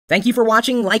Thank you for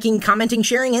watching, liking, commenting,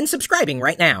 sharing, and subscribing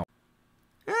right now.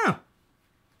 Oh,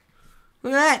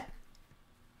 look at that.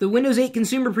 The Windows 8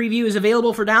 Consumer Preview is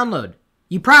available for download.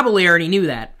 You probably already knew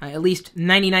that. At least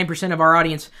 99% of our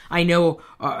audience I know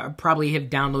probably have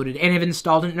downloaded and have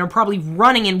installed it and are probably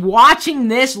running and watching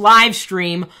this live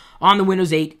stream on the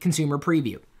Windows 8 Consumer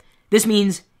Preview. This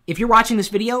means if you're watching this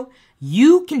video,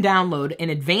 you can download an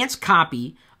advanced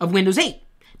copy of Windows 8.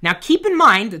 Now keep in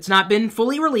mind, it's not been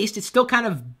fully released. It's still kind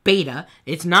of beta.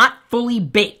 It's not fully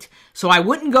baked. So I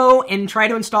wouldn't go and try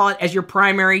to install it as your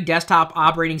primary desktop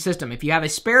operating system. If you have a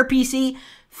spare PC,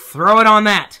 throw it on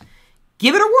that.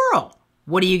 Give it a whirl.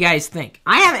 What do you guys think?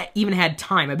 I haven't even had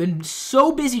time. I've been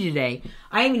so busy today,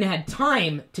 I haven't even had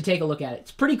time to take a look at it.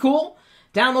 It's pretty cool.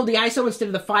 Download the ISO instead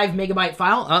of the 5 megabyte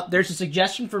file. There's a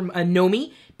suggestion from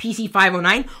Nomi,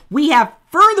 PC509. We have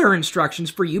further instructions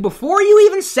for you before you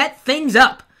even set things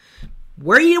up.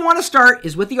 Where you want to start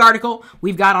is with the article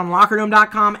we've got on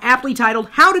LockerGnome.com, aptly titled,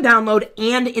 How to Download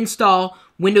and Install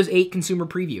Windows 8 Consumer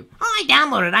Preview. Oh, I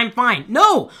downloaded, I'm fine.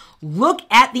 No, look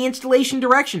at the installation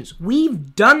directions.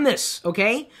 We've done this,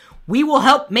 okay? We will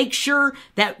help make sure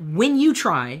that when you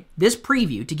try this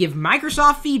preview to give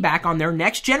Microsoft feedback on their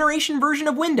next generation version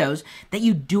of Windows, that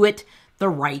you do it the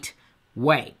right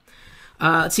way.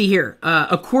 Let's see here.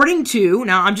 According to,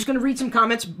 now I'm just going to read some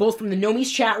comments both from the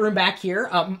Nomi's chat room back here.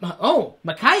 Oh,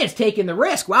 Micaiah's taking the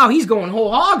risk. Wow, he's going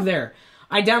whole hog there.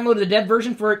 I downloaded the dev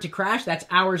version for it to crash. That's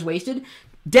hours wasted.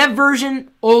 Dev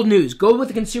version, old news. Go with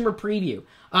the consumer preview.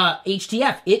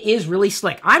 HTF, it is really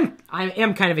slick. I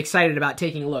am kind of excited about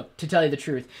taking a look, to tell you the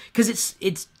truth, because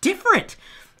it's different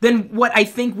than what I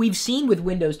think we've seen with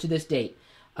Windows to this date.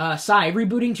 Sai,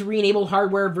 rebooting to re-enable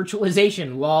hardware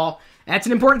virtualization. Well, that's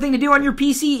an important thing to do on your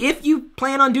PC if you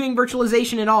plan on doing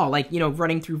virtualization at all, like, you know,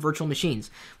 running through virtual machines,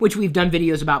 which we've done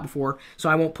videos about before, so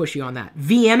I won't push you on that.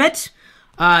 VM it.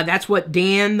 That's what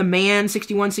Dan the Man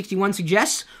 6161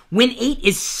 suggests. Win 8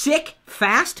 is sick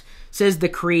fast, says the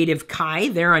creative Kai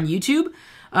there on YouTube.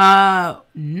 Not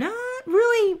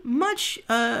really much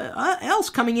else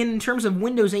coming in terms of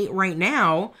Windows 8 right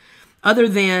now, other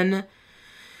than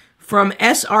from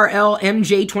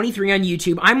SRLMJ23 on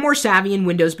YouTube. I'm more savvy in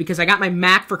Windows because I got my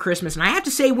Mac for Christmas, and I have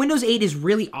to say Windows 8 is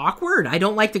really awkward. I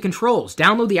don't like the controls.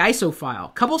 Download the ISO file.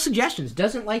 Couple suggestions.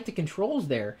 Doesn't like the controls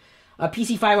there.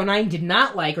 PC509 did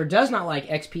not like, or does not like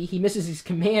XP. He misses his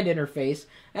command interface.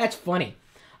 That's funny.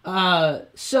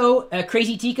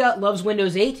 Crazy Tika loves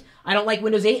Windows 8. I don't like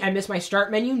Windows 8. I miss my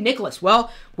start menu. Nicholas,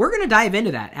 well, we're going to dive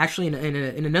into that, actually,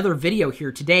 in another video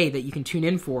here today that you can tune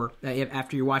in for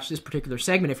after you watch this particular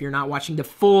segment, if you're not watching the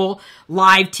full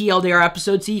live TLDR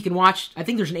episode. So you can watch, I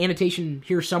think there's an annotation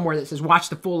here somewhere that says watch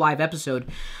the full live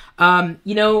episode.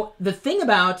 You know, the thing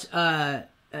about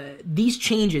these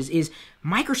changes is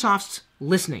Microsoft's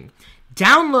listening.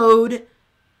 Download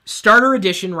Starter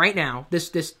Edition right now,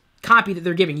 this copy that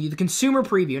they're giving you, the consumer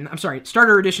preview, and I'm sorry,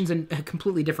 Starter Edition's a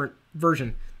completely different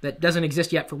version that doesn't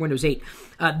exist yet for Windows 8.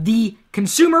 The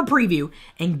consumer preview,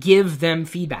 and give them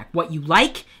feedback, what you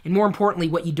like, and more importantly,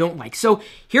 what you don't like. So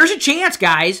here's a chance,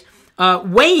 guys.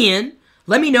 Weigh in.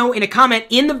 Let me know in a comment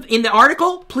in the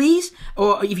article, please,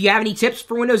 or if you have any tips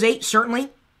for Windows 8, certainly.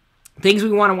 Things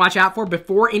we want to watch out for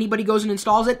before anybody goes and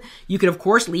installs it. You could, of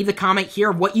course, leave the comment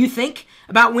here of what you think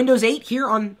about Windows 8 here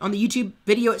on the YouTube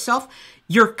video itself.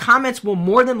 Your comments will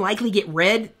more than likely get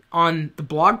read on the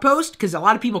blog post because a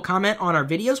lot of people comment on our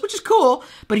videos, which is cool.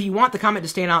 But if you want the comment to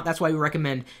stand out, that's why we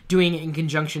recommend doing it in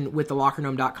conjunction with the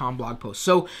LockerGnome.com blog post.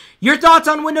 So your thoughts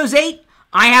on Windows 8?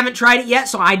 I haven't tried it yet,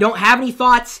 so I don't have any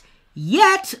thoughts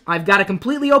yet. I've got a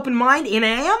completely open mind, and I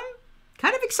am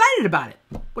kind of excited about it.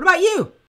 What about you?